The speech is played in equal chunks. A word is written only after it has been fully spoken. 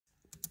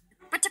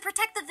But to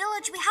protect the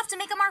village, we have to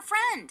make him our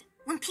friend.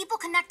 When people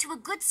connect to a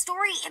good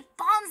story, it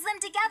bonds them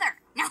together.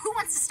 Now, who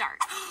wants to start?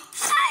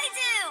 I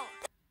do!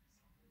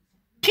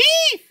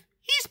 Keith!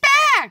 He's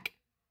back!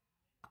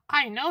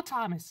 I know,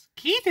 Thomas.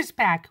 Keith is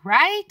back,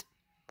 right?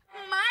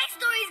 My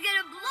story's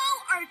gonna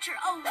blow Archer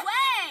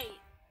away!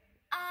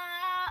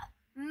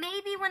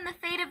 Maybe when the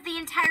fate of the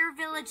entire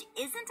village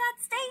isn't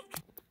at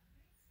stake?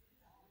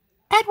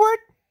 Edward,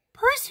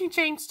 Percy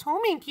James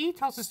told me Keith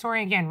tells the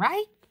story again,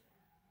 right?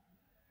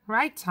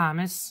 Right,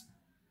 Thomas.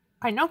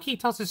 I know Keith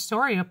tells a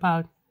story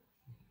about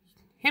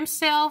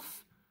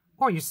himself,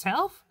 or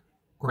yourself,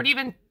 or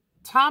even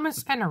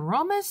Thomas and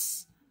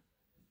Aromas,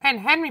 and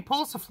Henry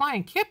pulls a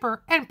flying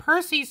kipper, and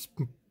Percy's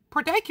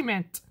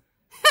predicament.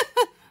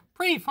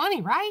 Pretty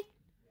funny, right?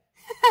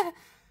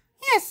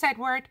 Yes,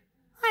 Edward,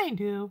 I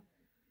do.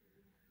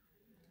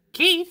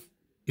 Keith,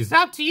 it's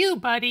up to you,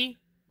 buddy.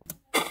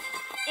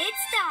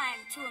 It's time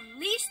to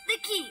unleash the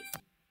Keith.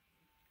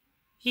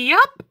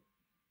 Yup.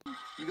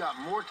 You got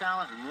more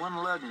talent in one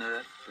lug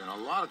nut than a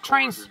lot of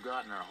Trains. cars have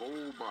got in their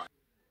whole body.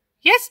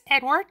 Yes,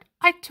 Edward,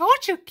 I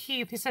told you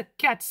Keith is a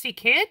gutsy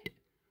kid.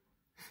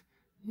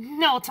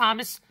 No,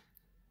 Thomas.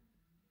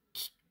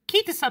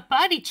 Keith is a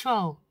buddy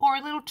troll, or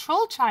a little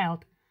troll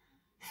child.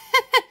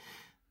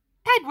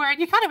 Edward,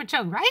 you're kind of a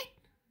joke,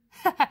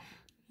 right?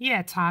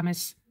 Yeah,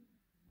 Thomas.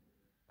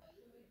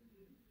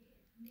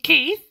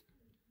 Keith,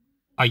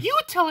 are you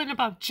telling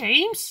about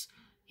James?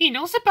 He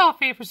knows about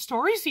favorite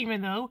stories,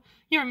 even though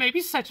you're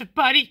maybe such a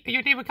buddy,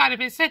 your name was kind of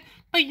innocent,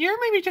 but you're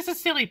maybe just a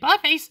silly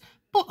buttface,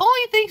 but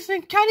only thinks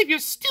in kind of your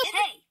stupid—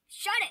 Hey,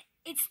 shut it!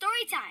 It's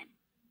story time.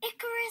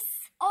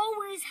 Icarus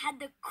always had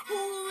the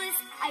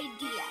coolest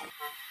idea.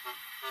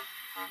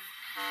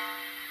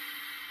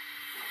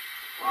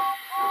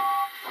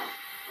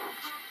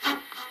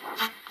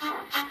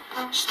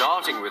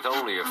 Starting with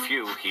only a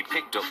few, he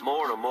picked up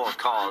more and more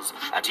cars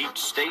at each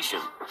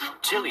station,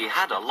 till he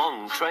had a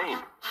long train.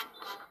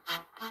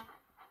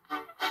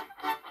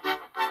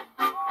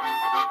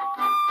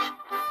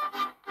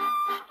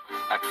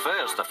 At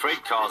first, the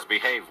freight cars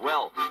behaved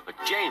well, but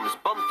James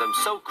bumped them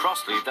so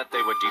crossly that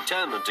they were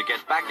determined to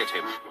get back at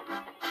him.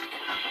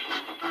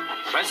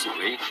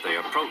 Presently, they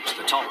approached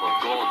the top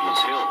of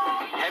Gordon's Hill.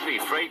 Heavy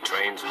freight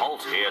trains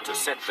halt here to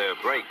set their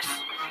brakes.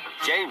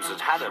 James had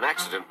had an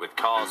accident with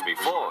cars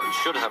before and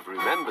should have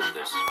remembered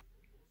this.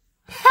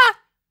 Ha!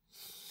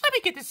 Let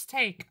me get this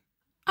straight.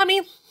 Let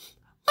me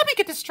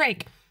get this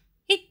straight.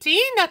 He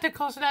did not to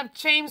close enough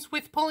James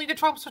with pulling the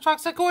trucks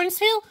at Gordon's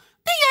Hill.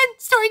 The end.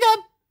 Story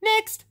done.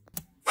 Next.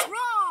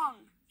 Wrong!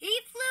 He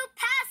flew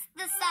past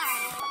the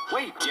sign.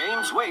 "Wait,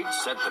 James, wait,"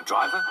 said the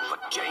driver,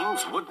 but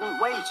James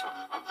wouldn't wait.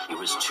 He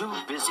was too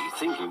busy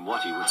thinking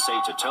what he would say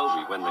to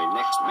Toby when they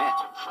next met.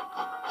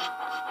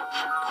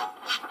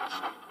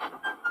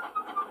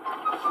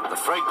 The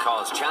freight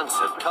car's chance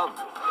had come.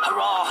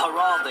 Hurrah,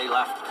 hurrah, they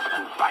laughed,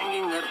 and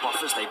banging their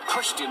buffers, they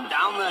pushed him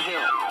down the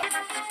hill.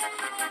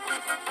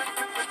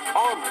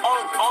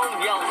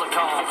 On, yelled the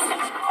cars.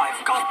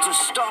 "I've got to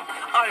stop,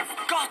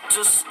 I've got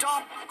to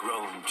stop,"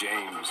 groaned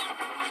James.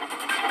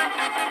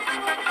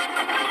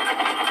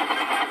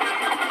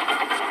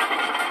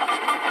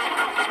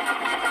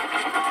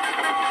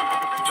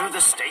 Through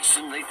the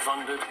station they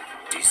thundered.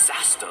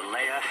 Disaster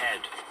lay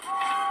ahead.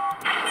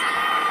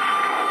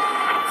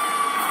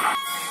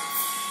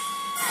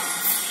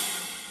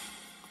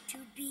 To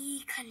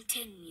be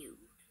continued.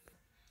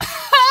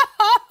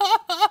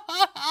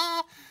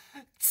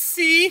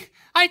 See?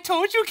 I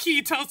told you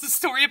Keith tells the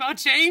story about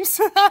James.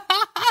 Edward,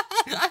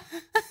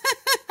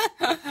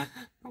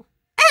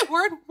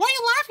 what are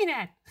you laughing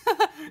at?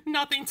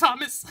 Nothing,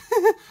 Thomas.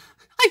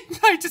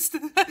 I just...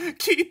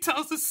 Keith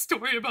tells the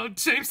story about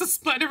James, the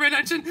Splendid Red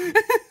Engine.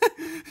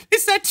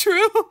 Is that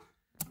true?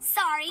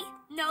 Sorry,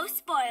 no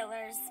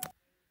spoilers.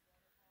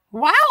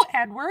 Wow,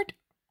 Edward.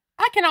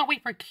 I cannot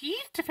wait for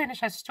Keith to finish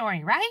that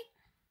story, right?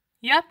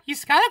 Yep,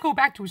 he's gotta go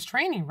back to his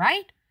training,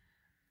 right?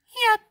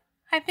 Yep,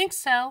 I think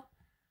so.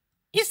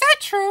 Is that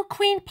true,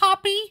 Queen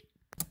Poppy?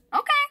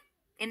 Okay.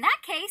 In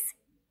that case,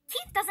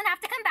 Keith doesn't have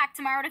to come back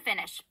tomorrow to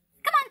finish.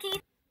 Come on,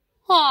 Keith.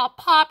 Aw,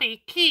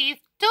 Poppy, Keith,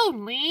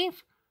 don't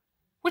leave.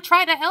 We'll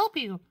try to help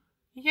you.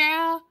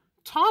 Yeah,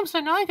 Tom's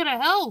and I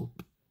gonna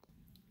help.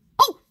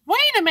 Oh,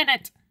 wait a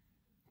minute.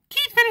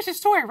 Keith finished his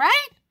story,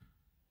 right?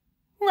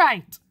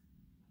 Right.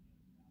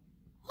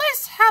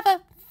 Let's have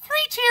a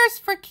 3 cheers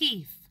for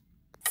Keith.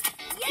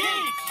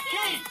 Keith!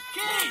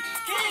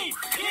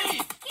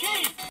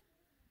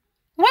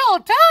 Well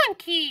done,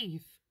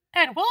 Keith.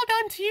 And well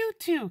done to you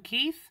too,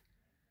 Keith.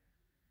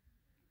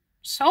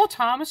 So,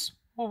 Thomas,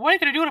 well, what are you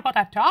going to do about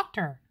that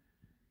doctor?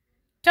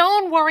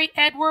 Don't worry,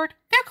 Edward.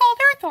 They're called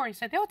their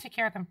authorities, and they'll take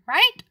care of them,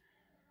 right?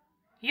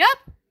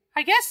 Yep,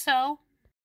 I guess so.